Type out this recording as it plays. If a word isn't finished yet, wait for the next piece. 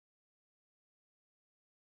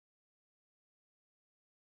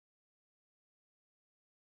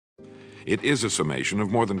It is a summation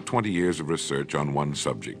of more than 20 years of research on one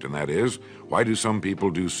subject, and that is, why do some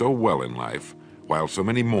people do so well in life, while so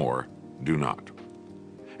many more do not?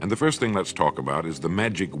 And the first thing let's talk about is the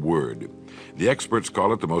magic word. The experts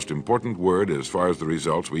call it the most important word as far as the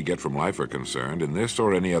results we get from life are concerned in this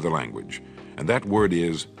or any other language, and that word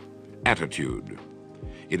is attitude.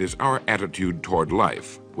 It is our attitude toward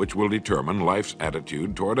life which will determine life's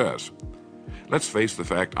attitude toward us. Let's face the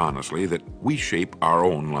fact honestly that we shape our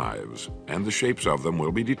own lives, and the shapes of them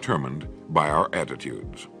will be determined by our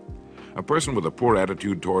attitudes. A person with a poor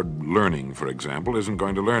attitude toward learning, for example, isn't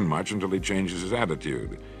going to learn much until he changes his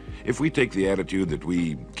attitude. If we take the attitude that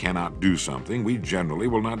we cannot do something, we generally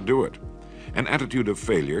will not do it. An attitude of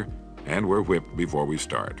failure, and we're whipped before we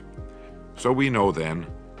start. So we know then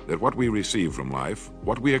that what we receive from life,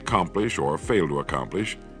 what we accomplish or fail to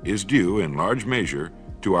accomplish, is due in large measure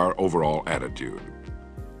to our overall attitude.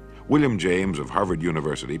 William James of Harvard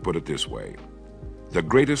University put it this way: "The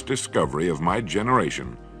greatest discovery of my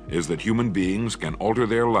generation is that human beings can alter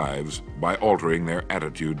their lives by altering their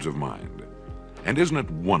attitudes of mind." And isn't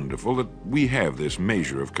it wonderful that we have this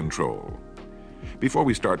measure of control? Before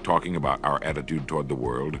we start talking about our attitude toward the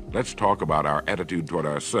world, let's talk about our attitude toward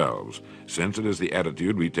ourselves, since it is the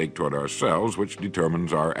attitude we take toward ourselves which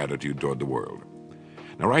determines our attitude toward the world.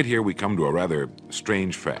 Now right here we come to a rather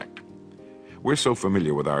strange fact. We're so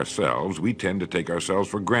familiar with ourselves, we tend to take ourselves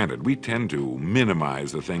for granted. We tend to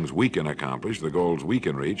minimize the things we can accomplish, the goals we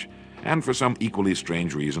can reach, and for some equally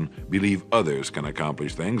strange reason, believe others can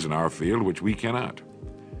accomplish things in our field which we cannot.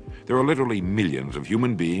 There are literally millions of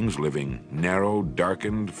human beings living narrow,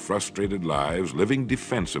 darkened, frustrated lives, living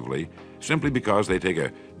defensively, simply because they take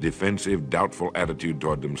a defensive, doubtful attitude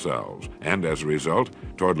toward themselves, and as a result,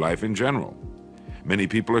 toward life in general. Many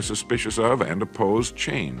people are suspicious of and oppose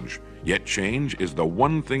change, yet change is the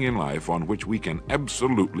one thing in life on which we can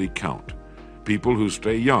absolutely count. People who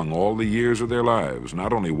stay young all the years of their lives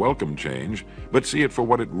not only welcome change, but see it for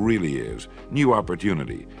what it really is: new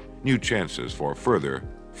opportunity, new chances for further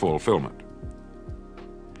fulfillment.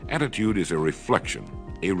 Attitude is a reflection,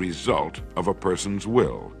 a result of a person's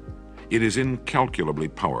will. It is incalculably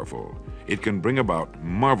powerful. It can bring about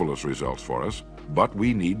marvelous results for us, but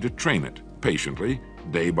we need to train it patiently,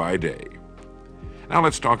 day by day. Now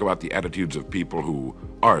let's talk about the attitudes of people who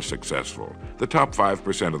are successful. The top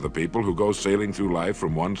 5% of the people who go sailing through life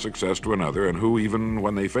from one success to another, and who, even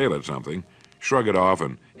when they fail at something, shrug it off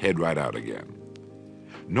and head right out again.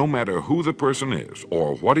 No matter who the person is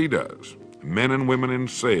or what he does, men and women in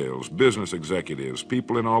sales, business executives,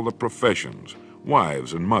 people in all the professions,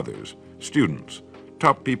 wives and mothers, students,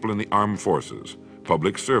 top people in the armed forces,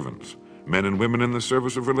 public servants, men and women in the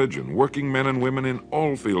service of religion, working men and women in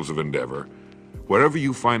all fields of endeavor, wherever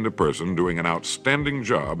you find a person doing an outstanding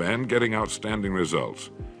job and getting outstanding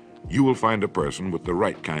results, you will find a person with the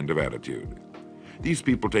right kind of attitude. These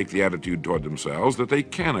people take the attitude toward themselves that they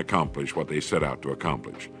can accomplish what they set out to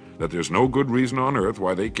accomplish, that there's no good reason on earth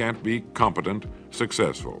why they can't be competent,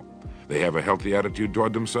 successful. They have a healthy attitude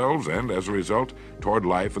toward themselves and, as a result, toward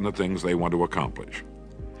life and the things they want to accomplish.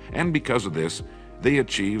 And because of this, they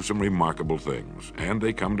achieve some remarkable things, and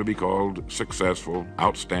they come to be called successful,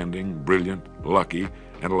 outstanding, brilliant, lucky,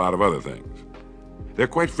 and a lot of other things. They're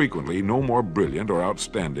quite frequently no more brilliant or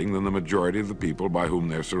outstanding than the majority of the people by whom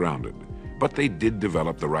they're surrounded. But they did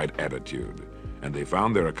develop the right attitude, and they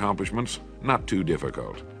found their accomplishments not too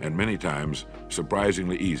difficult, and many times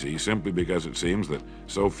surprisingly easy, simply because it seems that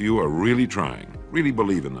so few are really trying, really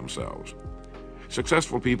believe in themselves.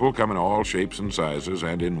 Successful people come in all shapes and sizes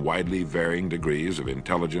and in widely varying degrees of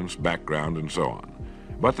intelligence, background, and so on.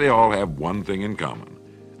 But they all have one thing in common.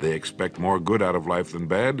 They expect more good out of life than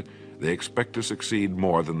bad. They expect to succeed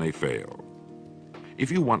more than they fail.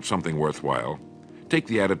 If you want something worthwhile, take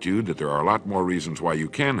the attitude that there are a lot more reasons why you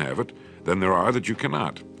can have it than there are that you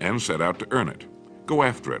cannot, and set out to earn it. Go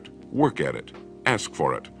after it, work at it, ask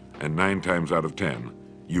for it, and 9 times out of 10,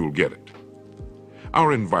 you'll get it.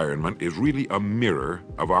 Our environment is really a mirror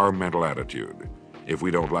of our mental attitude. If we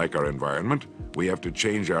don't like our environment, we have to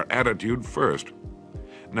change our attitude first.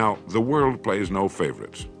 Now, the world plays no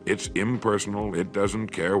favorites. It's impersonal. It doesn't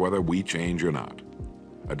care whether we change or not.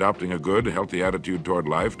 Adopting a good, healthy attitude toward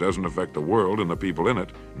life doesn't affect the world and the people in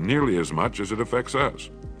it nearly as much as it affects us.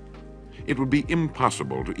 It would be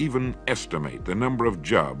impossible to even estimate the number of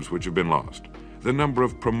jobs which have been lost, the number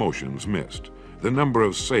of promotions missed, the number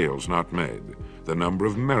of sales not made, the number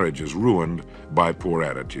of marriages ruined by poor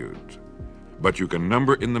attitudes. But you can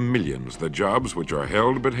number in the millions the jobs which are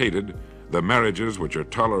held but hated, the marriages which are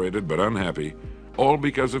tolerated but unhappy, all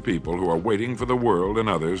because of people who are waiting for the world and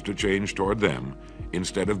others to change toward them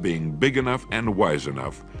instead of being big enough and wise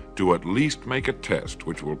enough to at least make a test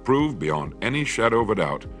which will prove beyond any shadow of a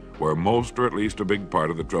doubt where most or at least a big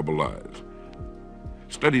part of the trouble lies.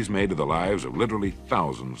 Studies made of the lives of literally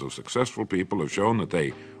thousands of successful people have shown that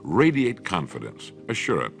they radiate confidence,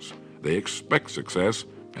 assurance, they expect success,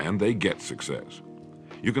 and they get success.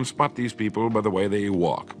 You can spot these people by the way they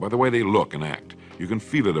walk, by the way they look and act. You can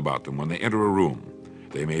feel it about them when they enter a room.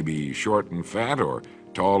 They may be short and fat, or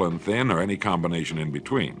tall and thin, or any combination in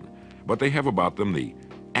between, but they have about them the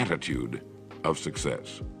attitude of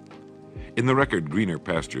success. In the record Greener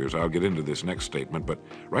Pastures, I'll get into this next statement, but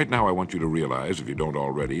right now I want you to realize, if you don't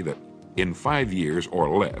already, that in 5 years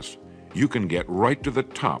or less, you can get right to the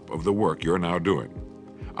top of the work you're now doing.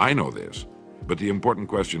 I know this, but the important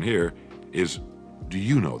question here is, do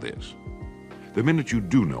you know this? The minute you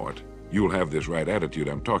do know it, you'll have this right attitude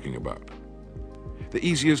I'm talking about. The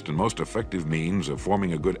easiest and most effective means of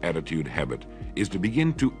forming a good attitude habit is to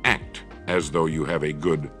begin to act as though you have a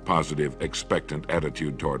good, positive, expectant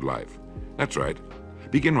attitude toward life. That's right.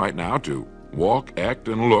 Begin right now to walk, act,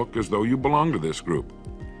 and look as though you belong to this group.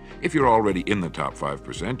 If you're already in the top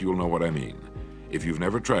 5%, you'll know what I mean. If you've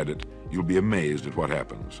never tried it, you'll be amazed at what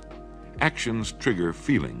happens. Actions trigger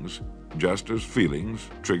feelings, just as feelings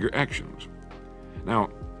trigger actions. Now,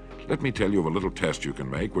 let me tell you of a little test you can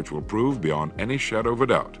make which will prove beyond any shadow of a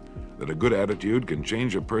doubt that a good attitude can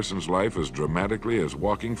change a person's life as dramatically as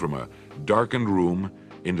walking from a darkened room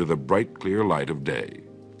into the bright, clear light of day.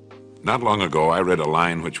 Not long ago, I read a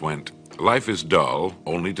line which went, "Life is dull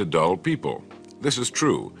only to dull people." This is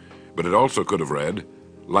true, but it also could have read,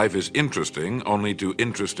 "Life is interesting only to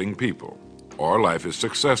interesting people," or "Life is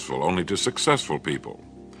successful only to successful people."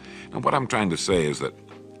 And what I'm trying to say is that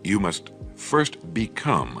you must first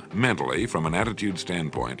become, mentally, from an attitude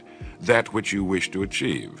standpoint, that which you wish to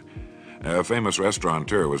achieve. A famous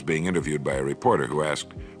restaurateur was being interviewed by a reporter who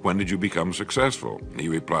asked, "When did you become successful?" He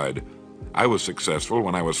replied, "I was successful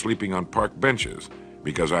when I was sleeping on park benches,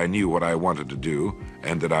 because I knew what I wanted to do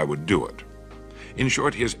and that I would do it." In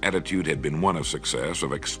short, his attitude had been one of success,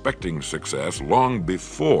 of expecting success, long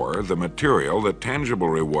before the material, the tangible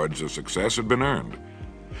rewards of success had been earned.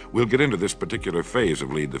 We'll get into this particular phase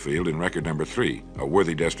of Lead the Field in record number 3, A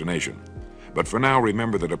Worthy Destination. But for now,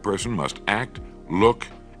 remember that a person must act, look,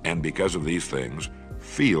 and because of these things,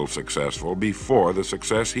 feel successful before the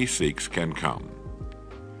success he seeks can come.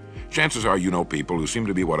 Chances are you know people who seem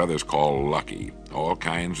to be what others call lucky. All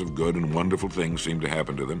kinds of good and wonderful things seem to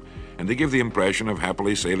happen to them, and they give the impression of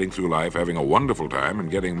happily sailing through life, having a wonderful time,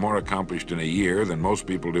 and getting more accomplished in a year than most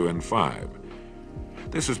people do in 5.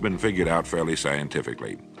 This has been figured out fairly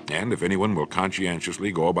scientifically, and if anyone will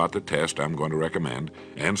conscientiously go about the test I'm going to recommend,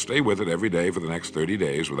 and stay with it every day for the next 30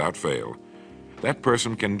 days without fail, that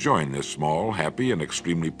person can join this small, happy, and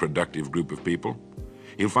extremely productive group of people.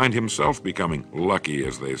 He'll find himself becoming lucky,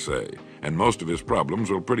 as they say, and most of his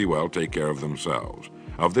problems will pretty well take care of themselves.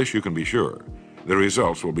 Of this you can be sure. The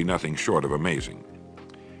results will be nothing short of amazing.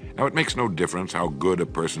 Now, it makes no difference how good a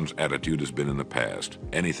person's attitude has been in the past.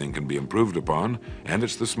 Anything can be improved upon, and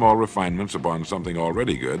it's the small refinements upon something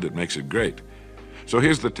already good that makes it great. So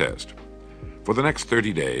here's the test. For the next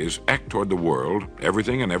 30 days, act toward the world,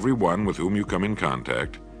 everything and everyone with whom you come in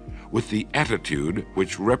contact, with the attitude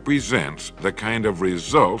which represents the kind of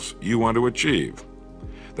results you want to achieve.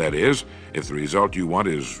 That is, if the result you want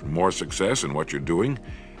is more success in what you're doing,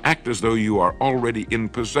 act as though you are already in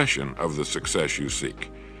possession of the success you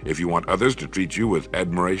seek. If you want others to treat you with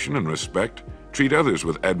admiration and respect, treat others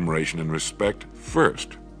with admiration and respect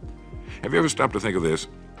first. Have you ever stopped to think of this?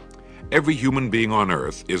 Every human being on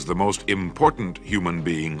earth is the most important human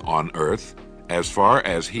being on earth as far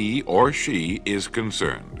as he or she is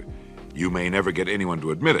concerned. You may never get anyone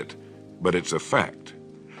to admit it, but it's a fact.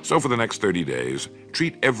 So for the next 30 days,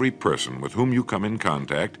 treat every person with whom you come in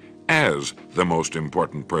contact as the most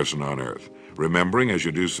important person on earth, remembering as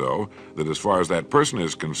you do so that as far as that person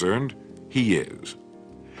is concerned, he is.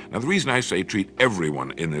 Now, the reason I say treat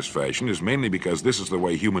everyone in this fashion is mainly because this is the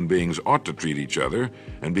way human beings ought to treat each other,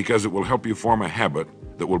 and because it will help you form a habit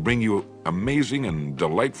that will bring you amazing and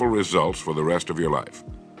delightful results for the rest of your life.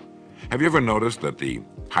 Have you ever noticed that the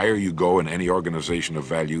higher you go in any organization of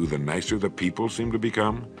value, the nicer the people seem to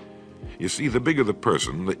become? You see, the bigger the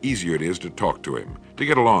person, the easier it is to talk to him, to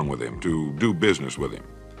get along with him, to do business with him.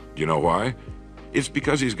 Do you know why? It's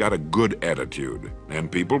because he's got a good attitude,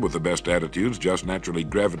 and people with the best attitudes just naturally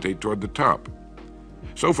gravitate toward the top.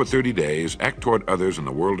 So for 30 days, act toward others and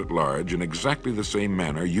the world at large in exactly the same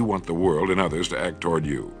manner you want the world and others to act toward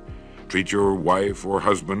you. Treat your wife or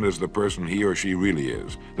husband as the person he or she really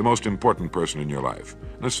is, the most important person in your life.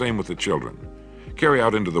 And the same with the children. Carry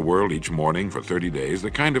out into the world each morning for 30 days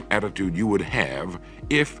the kind of attitude you would have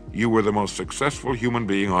if you were the most successful human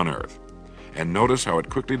being on earth. And notice how it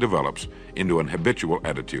quickly develops into an habitual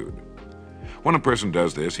attitude. When a person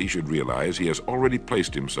does this, he should realize he has already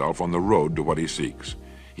placed himself on the road to what he seeks.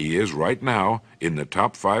 He is right now in the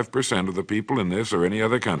top 5% of the people in this or any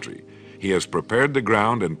other country. He has prepared the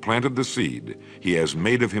ground and planted the seed. He has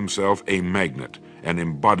made of himself a magnet, an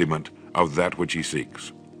embodiment of that which he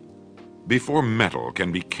seeks. Before metal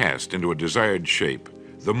can be cast into a desired shape,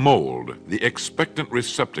 the mold, the expectant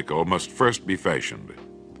receptacle, must first be fashioned.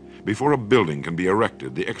 Before a building can be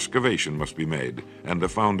erected, the excavation must be made and the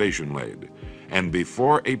foundation laid. And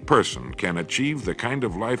before a person can achieve the kind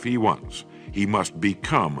of life he wants, he must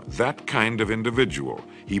become that kind of individual.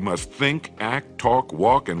 He must think, act, talk,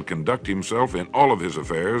 walk, and conduct himself in all of his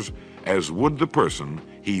affairs as would the person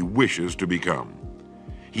he wishes to become.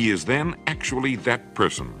 He is then actually that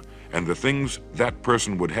person, and the things that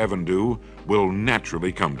person would have and do will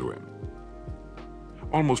naturally come to him.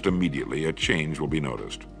 Almost immediately, a change will be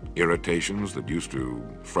noticed. Irritations that used to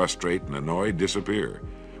frustrate and annoy disappear.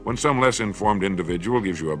 When some less informed individual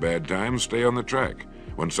gives you a bad time, stay on the track.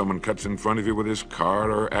 When someone cuts in front of you with his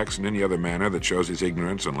car or acts in any other manner that shows his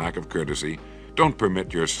ignorance and lack of courtesy, don't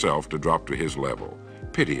permit yourself to drop to his level.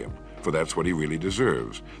 Pity him, for that's what he really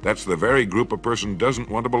deserves. That's the very group a person doesn't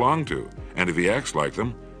want to belong to. And if he acts like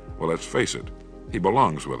them, well, let's face it, he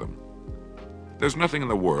belongs with them. There's nothing in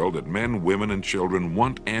the world that men, women, and children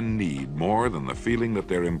want and need more than the feeling that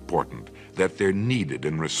they're important, that they're needed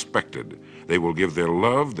and respected. They will give their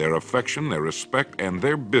love, their affection, their respect, and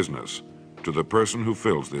their business to the person who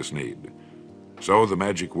fills this need. So the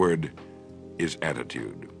magic word is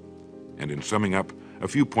attitude. And in summing up, a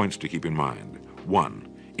few points to keep in mind. 1,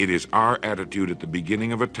 it is our attitude at the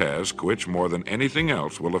beginning of a task which, more than anything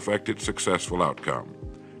else, will affect its successful outcome.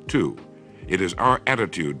 2, it is our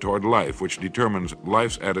attitude toward life which determines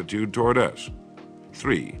life's attitude toward us.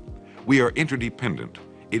 3, we are interdependent.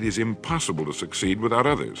 It is impossible to succeed without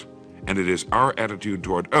others. And it is our attitude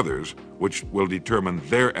toward others which will determine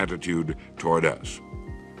their attitude toward us.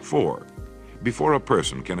 4, before a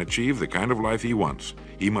person can achieve the kind of life he wants,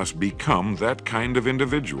 he must become that kind of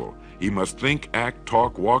individual. He must think, act,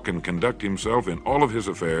 talk, walk, and conduct himself in all of his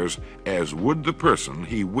affairs as would the person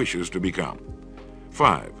he wishes to become.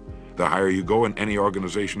 5, the higher you go in any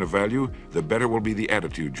organization of value, the better will be the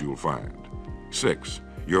attitude you'll find. 6,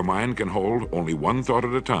 your mind can hold only one thought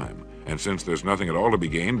at a time, and since there's nothing at all to be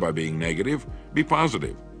gained by being negative, be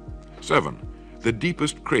positive. 7, the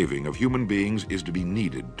deepest craving of human beings is to be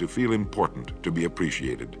needed, to feel important, to be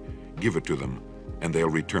appreciated. Give it to them, and they'll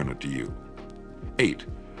return it to you. 8,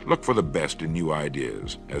 look for the best in new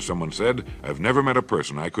ideas. As someone said, I've never met a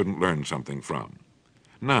person I couldn't learn something from.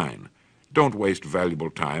 9, don't waste valuable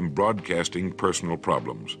time broadcasting personal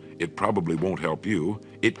problems. It probably won't help you.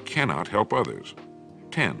 It cannot help others.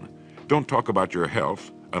 10, don't talk about your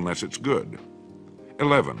health unless it's good.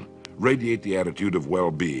 11, radiate the attitude of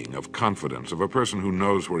well-being, of confidence, of a person who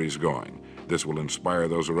knows where he's going. This will inspire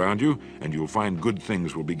those around you, and you'll find good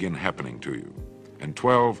things will begin happening to you. And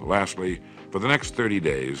 12, lastly, for the next 30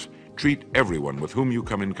 days, treat everyone with whom you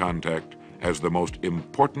come in contact as the most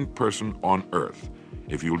important person on earth.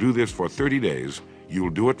 If you'll do this for 30 days, you'll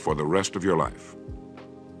do it for the rest of your life.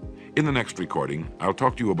 In the next recording, I'll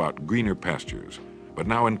talk to you about greener pastures. But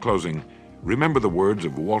now in closing, remember the words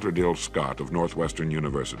of Walter Dill Scott of Northwestern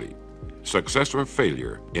University. Success or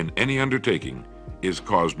failure in any undertaking is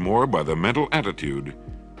caused more by the mental attitude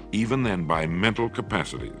even than by mental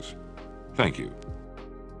capacities. Thank you.